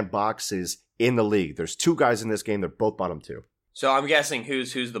 8+ man boxes in the league? There's 2 guys in this game. They're both bottom 2. So I'm guessing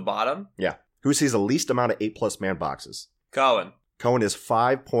who's the bottom? Yeah. Who sees the least amount of 8+ man boxes? Cohen. Cohen is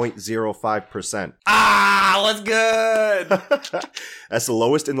 5.05%. Ah, what's good? That's the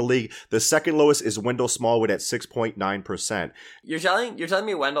lowest in the league. The second lowest is Wendell Smallwood at 6.9%. You're telling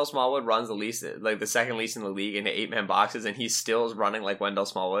me Wendell Smallwood runs the least, the second least in the league into 8-man boxes, and he still is running like Wendell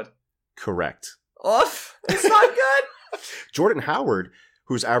Smallwood? Correct. Oof, it's not good. Jordan Howard,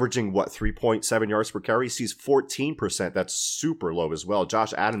 who's averaging, 3.7 yards per carry, sees 14%. That's super low as well.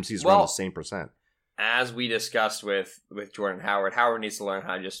 Josh Adams sees around the same percent. As we discussed with Jordan Howard, Howard needs to learn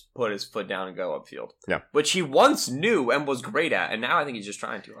how to just put his foot down and go upfield. Yeah. Which he once knew and was great at, and now I think he's just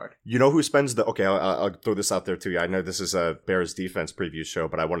trying too hard. You know who spends okay, I'll throw this out there to you. I know this is a Bears defense preview show,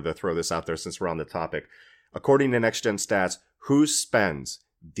 but I wanted to throw this out there since we're on the topic. According to Next Gen Stats, who spends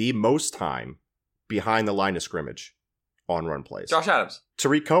the most time behind the line of scrimmage on run plays? Josh Adams.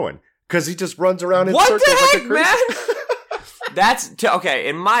 Tariq Cohen. Because he just runs around in circles like a man? That's, okay,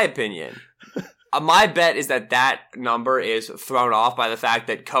 in my opinion, my bet is that number is thrown off by the fact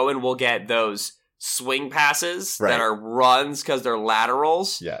that Cohen will get those swing passes Right. that are runs because they're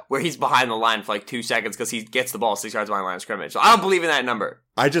laterals, Yeah. where he's behind the line for like 2 seconds because he gets the ball 6 yards behind the line of scrimmage. So I don't believe in that number.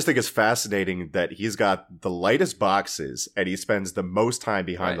 I just think it's fascinating that he's got the lightest boxes and he spends the most time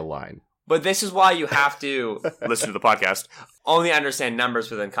behind the line. But this is why you have to listen to the podcast. Only understand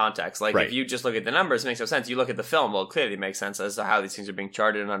numbers within context. Like, Right. if you just look at the numbers, it makes no sense. You look at the film, well, clearly it makes sense as to how these things are being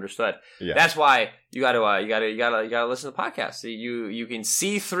charted and understood. Yeah. That's why you gotta listen to the podcast. So you can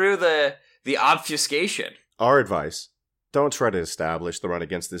see through the obfuscation. Our advice, don't try to establish the run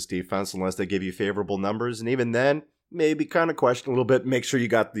against this defense unless they give you favorable numbers. And even then, maybe kind of question a little bit. Make sure you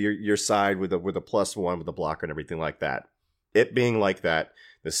got your side with a +1 with a blocker and everything like that. It being like that,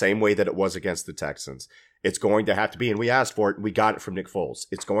 the same way that it was against the Texans, it's going to have to be, and we asked for it, and we got it from Nick Foles.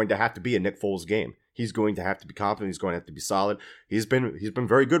 It's going to have to be a Nick Foles game. He's going to have to be confident. He's going to have to be solid. He's been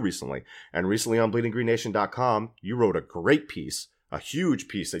very good recently. And recently on BleedingGreenNation.com, you wrote a great piece, a huge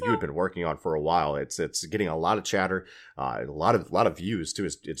piece that you had been working on for a while. It's getting a lot of chatter, a lot of views too.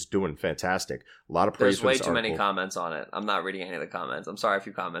 It's doing fantastic. A lot of praise. There's way for this too many article. comments on it. I'm not reading any of the comments. I'm sorry if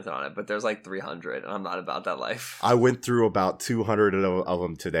you commented on it, but there's like 300, and I'm not about that life. I went through about 200 of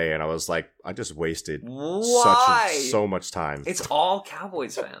them today, and I was like, I just wasted Why? so much time. It's all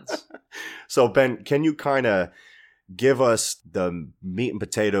Cowboys fans. So, Ben, can you kind of give us the meat and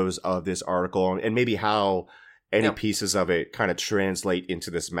potatoes of this article and maybe how any pieces of it kind of translate into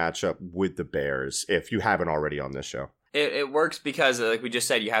this matchup with the Bears, if you haven't already on this show? It works because, like we just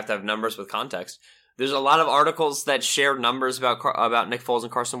said, you have to have numbers with context. There's a lot of articles that share numbers about Nick Foles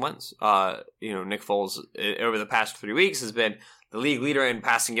and Carson Wentz. Nick Foles over the past 3 weeks has been the league leader in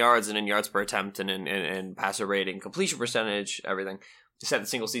passing yards and in yards per attempt and in passer rating, completion percentage, everything. He set the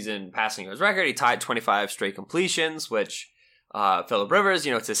single season passing yards record. He tied 25 straight completions, which Phillip Rivers,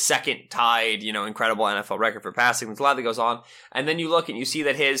 it's his second tied, incredible NFL record for passing. There's a lot that goes on. And then you look and you see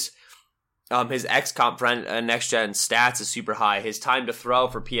that his XComp friend, Next Gen Stats is super high. His time to throw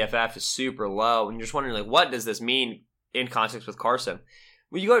for PFF is super low. And you're just wondering, like, what does this mean in context with Carson?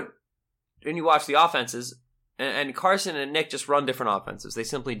 Well, you go and you watch the offenses, and Carson and Nick just run different offenses. They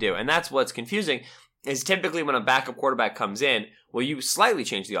simply do. And that's what's confusing, is typically when a backup quarterback comes in, well, you slightly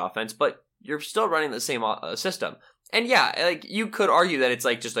change the offense, but you're still running the same system. And yeah, like, you could argue that it's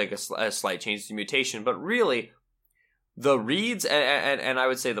like just like a slight change to mutation, but really, the reads and I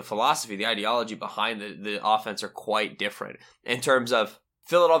would say the philosophy, the ideology behind the offense are quite different in terms of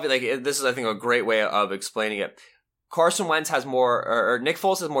Philadelphia. Like, this is, I think, a great way of explaining it. Carson Wentz has more, or Nick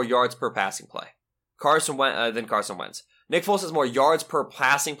Foles has more yards per passing play than Carson Wentz. Nick Foles has more yards per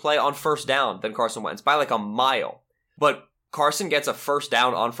passing play on first down than Carson Wentz by like a mile. But Carson gets a first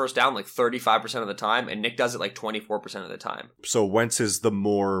down on first down like 35% of the time, and Nick does it like 24% of the time. So Wentz is the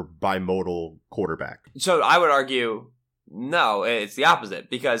more bimodal quarterback. So I would argue, no, it's the opposite,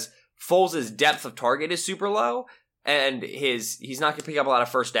 because Foles' depth of target is super low, and he's not going to pick up a lot of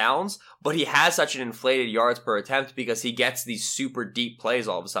first downs, but he has such an inflated yards per attempt because he gets these super deep plays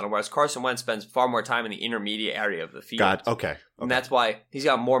all of a sudden, whereas Carson Wentz spends far more time in the intermediate area of the field. Okay. And that's why he's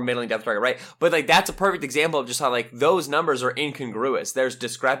got more middling depth target, right? But like, that's a perfect example of just how like those numbers are incongruous. There's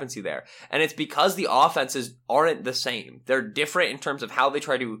discrepancy there. And it's because the offenses aren't the same. They're different in terms of how they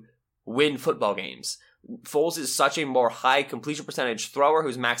try to win football games. Foles is such a more high completion percentage thrower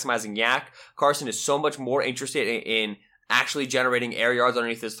who's maximizing yak. Carson is so much more interested in actually generating air yards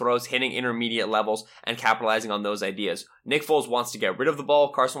underneath his throws, hitting intermediate levels, and capitalizing on those ideas. Nick Foles wants to get rid of the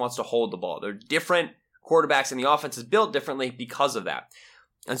ball. Carson wants to hold the ball. They're different quarterbacks, and the offense is built differently because of that.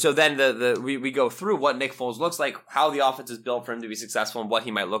 And so then we go through what Nick Foles looks like, how the offense is built for him to be successful, and what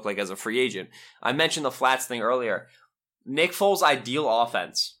he might look like as a free agent. I mentioned the flats thing earlier. Nick Foles' ideal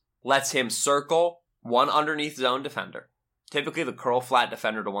offense lets him circle one underneath zone defender, typically the curl flat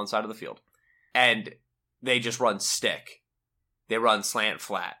defender to one side of the field, and they just run stick. They run slant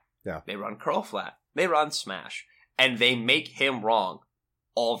flat. Yeah. They run curl flat. They run smash. And they make him wrong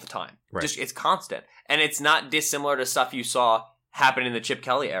all the time. Right. Just, it's constant. And it's not dissimilar to stuff you saw happen in the Chip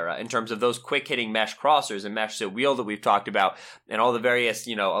Kelly era in terms of those quick hitting mesh crossers and mesh sit wheel that we've talked about, and all the various,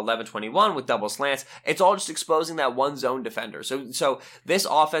 11-21 with double slants. It's all just exposing that one zone defender. So this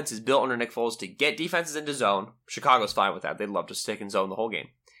offense is built under Nick Foles to get defenses into zone. Chicago's fine with that. They'd love to stick in zone the whole game.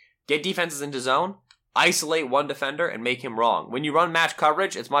 Get defenses into zone, isolate one defender, and make him wrong. When you run match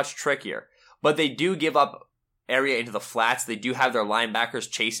coverage, it's much trickier. But they do give up area into the flats. They do have their linebackers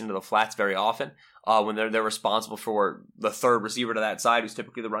chase into the flats very often. When they're responsible for the third receiver to that side, who's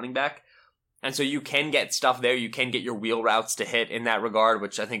typically the running back. And so you can get stuff there. You can get your wheel routes to hit in that regard,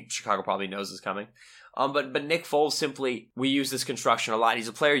 which I think Chicago probably knows is coming. But Nick Foles, simply, we use this construction a lot. He's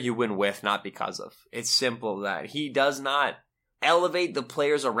a player you win with, not because of. It's simple that he does not elevate the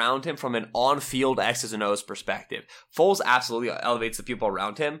players around him from an on-field X's and O's perspective. Foles absolutely elevates the people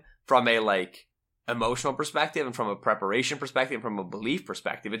around him from a like emotional perspective and from a preparation perspective and from a belief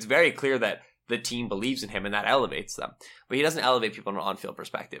perspective. It's very clear that the team believes in him and that elevates them. But he doesn't elevate people from an on-field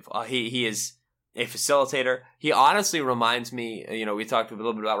perspective. He is a facilitator. He honestly reminds me, we talked a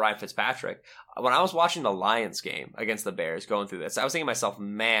little bit about Ryan Fitzpatrick. When I was watching the Lions game against the Bears going through this, I was thinking to myself,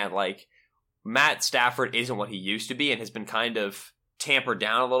 man, like Matt Stafford isn't what he used to be and has been kind of tampered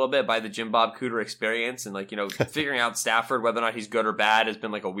down a little bit by the Jim Bob Cooter experience. And figuring out Stafford, whether or not he's good or bad, has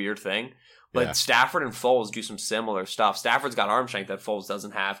been like a weird thing. But Stafford and Foles do some similar stuff. Stafford's got arm strength that Foles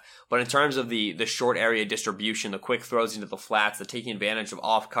doesn't have. But in terms of the short area distribution, the quick throws into the flats, the taking advantage of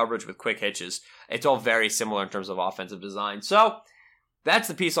off coverage with quick hitches, it's all very similar in terms of offensive design. So that's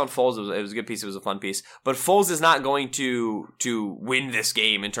the piece on Foles. It was a good piece. It was a fun piece. But Foles is not going to win this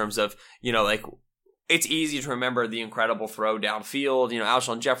game in terms of, it's easy to remember the incredible throw downfield,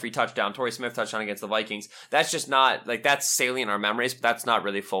 Alshon Jeffrey touchdown, Torrey Smith touchdown against the Vikings. That's just not, that's salient in our memories, but that's not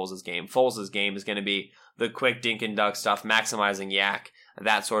really Foles' game. Foles' game is going to be the quick dink and dunk stuff, maximizing yak,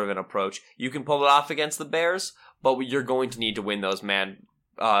 that sort of an approach. You can pull it off against the Bears, but you're going to need to win those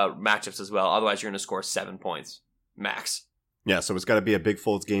matchups as well. Otherwise, you're going to score 7 points, max. Yeah, so it's got to be a big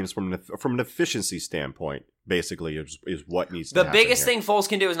Foles game from an efficiency standpoint, basically, is what needs to happen. The biggest here. thing Foles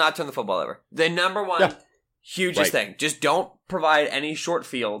can do is not turn the football over. The number one hugest thing. Just don't provide any short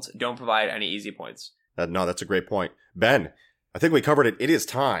fields. Don't provide any easy points. No, that's a great point. Ben, I think we covered it. It is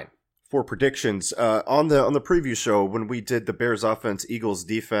time for predictions. On the preview show, when we did the Bears offense, Eagles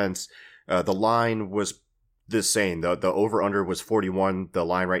defense, the line was the same. The over-under was 41. The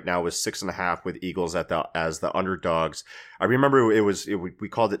line right now is 6.5 with Eagles as the underdogs. I remember we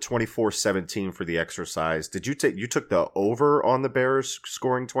called it 24-17 for the exercise. Did you took the over on the Bears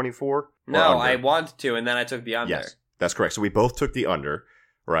scoring 24? No, I wanted to, and then I took the under. Yes, that's correct. So we both took the under,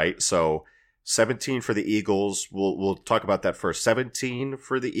 right? So 17 for the Eagles. We'll talk about that first. 17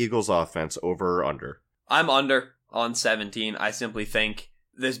 for the Eagles offense, over or under? I'm under on 17. I simply think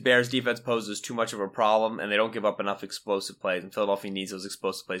this Bears defense poses too much of a problem, and they don't give up enough explosive plays, and Philadelphia needs those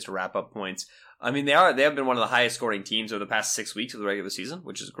explosive plays to wrap up points. I mean, they have been one of the highest scoring teams over the past 6 weeks of the regular season,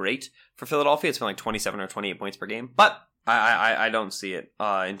 which is great for Philadelphia. It's been like 27 or 28 points per game, but I don't see it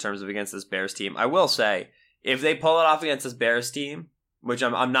in terms of against this Bears team. I will say, if they pull it off against this Bears team, which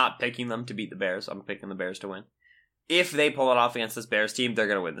I'm not picking them to beat the Bears, I'm picking the Bears to win. If they pull it off against this Bears team, they're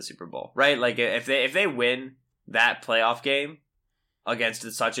going to win the Super Bowl, right? Like if they win that playoff game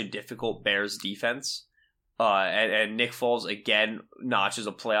against such a difficult Bears defense, and Nick Foles again notches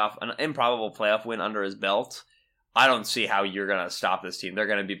an improbable playoff win under his belt, I don't see how you're going to stop this team. They're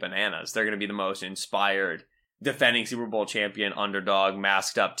going to be bananas. They're going to be the most inspired defending Super Bowl champion, underdog,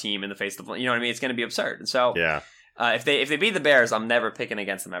 masked up team in the face of the, it's going to be absurd. And so if they beat the Bears, I'm never picking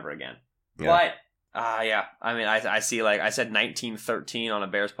against them ever again. Yeah. But I mean, I see, like I said, 19-13 on a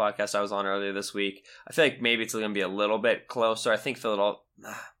Bears podcast I was on earlier this week. I feel like maybe it's going to be a little bit closer. I think Philadelphia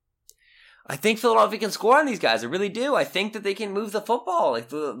can score on these guys. I really do. I think that they can move the football. Like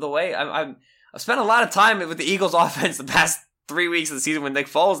the way I've spent a lot of time with the Eagles offense the past 3 weeks of the season with Nick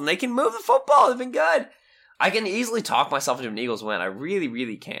Foles, and they can move the football. They've been good. I can easily talk myself into an Eagles win. I really,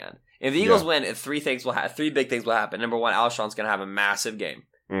 really can. If the Eagles win, three big things will happen. Number one, Alshon's going to have a massive game.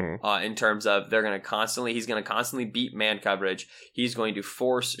 Mm-hmm. In terms of he's going to constantly beat man coverage. He's going to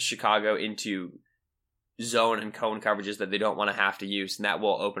force Chicago into zone and cone coverages that they don't want to have to use, and that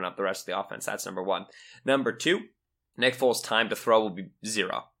will open up the rest of the offense. That's number one. Number two, Nick Foles' time to throw will be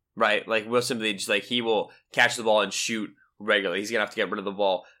 0, right? Like, we'll simply just, he will catch the ball and shoot regularly. He's going to have to get rid of the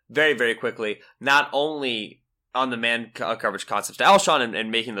ball very, very quickly, not only on the man coverage concepts to Alshon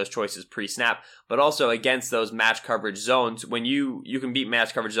and making those choices pre-snap, but also against those match coverage zones. When you can beat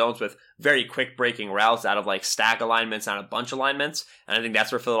match coverage zones with very quick breaking routes out of stack alignments, out of bunch alignments. And I think that's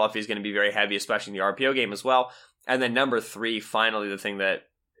where Philadelphia is going to be very heavy, especially in the RPO game as well. And then number 3, finally, the thing that,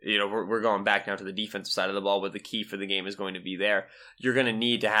 we're going back now to the defensive side of the ball, but the key for the game is going to be there. You're going to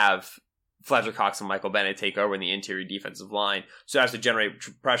need to have Fletcher Cox and Michael Bennett take over in the interior defensive line, so as to generate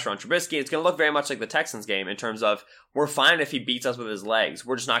pressure on Trubisky. It's going to look very much like the Texans game in terms of, we're fine if he beats us with his legs.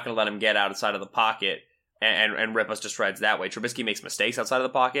 We're just not going to let him get outside of the pocket and rip us to shreds that way. Trubisky makes mistakes outside of the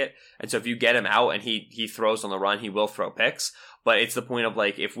pocket, and so if you get him out and he throws on the run, he will throw picks. But it's the point of,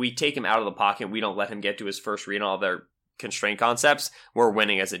 if we take him out of the pocket, we don't let him get to his first read and all their constraint concepts, we're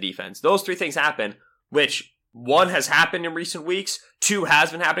winning as a defense. Those 3 things happen, which 1 has happened in recent weeks, 2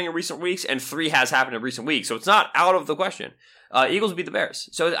 has been happening in recent weeks, and 3 has happened in recent weeks. So it's not out of the question. Eagles beat the Bears.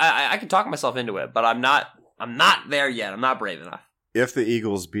 So I can talk myself into it, but I'm not there yet. I'm not brave enough. If the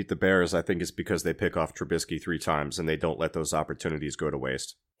Eagles beat the Bears, I think it's because they pick off Trubisky 3 times and they don't let those opportunities go to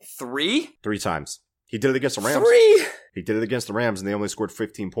waste. 3? 3 times. He did it against the Rams. 3? He did it against the Rams, and they only scored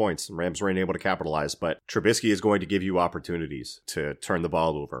 15 points. The Rams weren't able to capitalize, but Trubisky is going to give you opportunities to turn the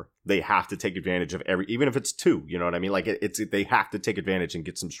ball over. They have to take advantage of even if it's 2, you know what I mean? Like, they have to take advantage and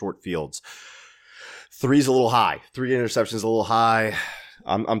get some short fields. 3's a little high. 3 interceptions a little high.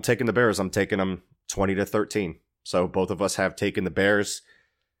 I'm taking the Bears. I'm taking them 20-13. So both of us have taken the Bears.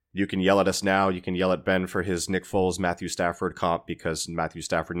 You can yell at us now. You can yell at Ben for his Nick Foles, Matthew Stafford comp because Matthew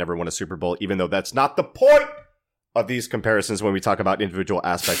Stafford never won a Super Bowl, even though that's not the point of these comparisons when we talk about individual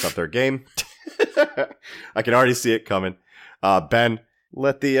aspects of their game. I can already see it coming. Ben,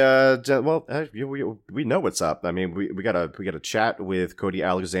 let the we know what's up. I mean, we got a chat with Cody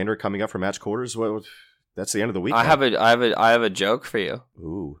Alexander coming up for Match Quarters. Well, that's the end of the week. I have a joke for you.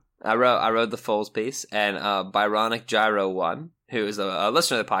 Ooh. I wrote the Foles piece, and Byronic Gyro 1, who is a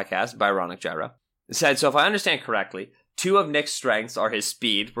listener to the podcast, Byronic Gyro, said, so if I understand correctly, 2 of Nick's strengths are his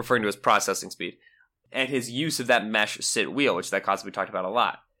speed, referring to his processing speed, and his use of that mesh sit wheel, which that concept we talked about a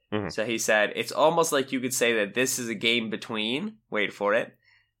lot. Mm-hmm. So he said, it's almost like you could say that this is a game between, wait for it,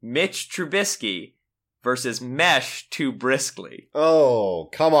 Mitch Trubisky versus Mesh too briskly. Oh,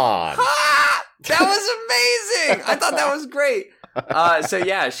 come on. That was amazing! I thought that was great. So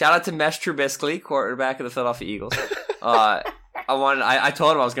yeah, shout out to Mesh Trubisky, quarterback of the Philadelphia Eagles. I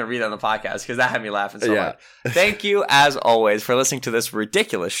told him I was going to read it on the podcast because that had me laughing so hard. Thank you, as always, for listening to this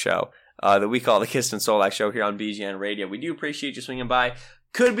ridiculous show that we call the Kist and Solak Show here on BGN Radio. We do appreciate you swinging by.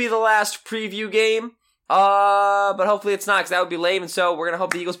 Could be the last preview game, but hopefully it's not because that would be lame. And so we're going to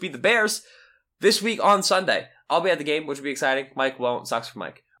hope the Eagles beat the Bears this week on Sunday. I'll be at the game, which will be exciting. Mike won't. Sucks for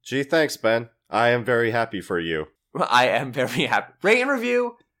Mike. Gee, thanks, Ben. I am very happy for you. I am very happy. Rate and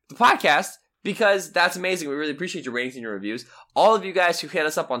review the podcast because that's amazing. We really appreciate your ratings and your reviews. All of you guys who hit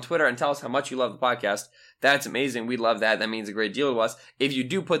us up on Twitter and tell us how much you love the podcast, that's amazing. We love that. That means a great deal to us. If you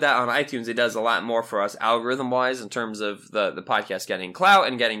do put that on iTunes, it does a lot more for us algorithm-wise in terms of the podcast getting clout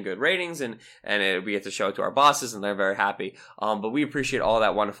and getting good ratings, and we get to show it to our bosses, and they're very happy. But we appreciate all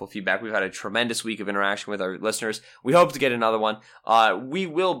that wonderful feedback. We've had a tremendous week of interaction with our listeners. We hope to get another one. We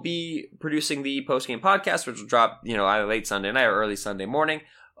will be producing the post-game podcast, which will drop either late Sunday night or early Sunday morning.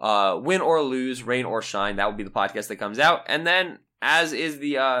 Win or lose, rain or shine, that will be the podcast that comes out. And then, as is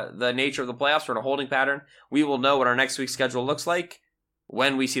the nature of the playoffs, we're in a holding pattern. We will know what our next week's schedule looks like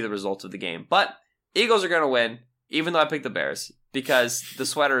when we see the results of the game. But Eagles are going to win, even though I picked the Bears, because the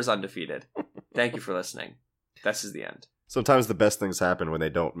sweater is undefeated. Thank you for listening. This is the end. Sometimes the best things happen when they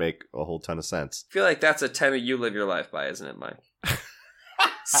don't make a whole ton of sense. I feel like that's a tenet you live your life by, isn't it, Mike?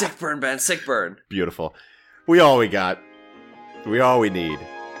 Sick burn, Ben. Sick burn. Beautiful. We all we got. We all we need.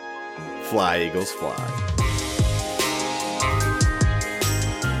 Fly, Eagles, fly.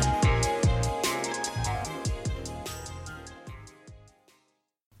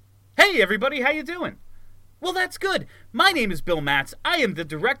 Hey everybody, how you doing? Well, that's good. My name is Bill Matz. I am the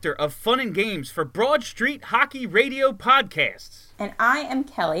director of Fun and Games for Broad Street Hockey Radio Podcasts. And I am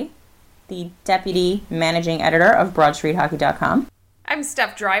Kelly, the deputy managing editor of BroadStreetHockey.com. I'm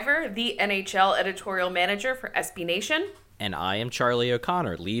Steph Driver, the NHL editorial manager for SB Nation. And I am Charlie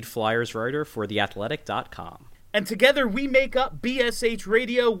O'Connor, lead Flyers writer for TheAthletic.com. And together we make up BSH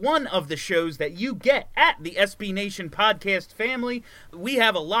Radio, one of the shows that you get at the SB Nation podcast family. We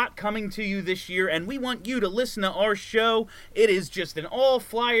have a lot coming to you this year, and we want you to listen to our show. It is just an all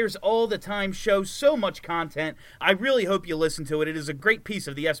Flyers, all the time show, so much content. I really hope you listen to it. It is a great piece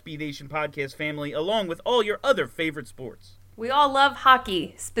of the SB Nation podcast family, along with all your other favorite sports. We all love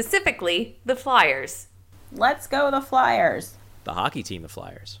hockey, specifically the Flyers. Let's go the Flyers. The hockey team of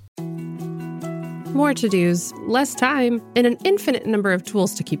Flyers. More to-dos, less time, and an infinite number of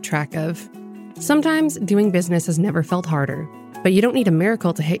tools to keep track of. Sometimes doing business has never felt harder, but you don't need a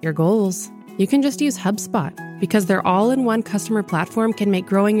miracle to hit your goals. You can just use HubSpot, because their all-in-one customer platform can make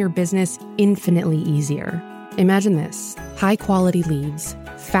growing your business infinitely easier. Imagine this: high-quality leads,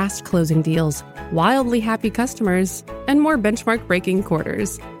 fast closing deals, wildly happy customers, and more benchmark-breaking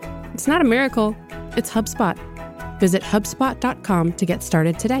quarters. It's not a miracle, it's HubSpot. Visit HubSpot.com to get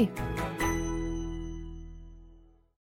started today.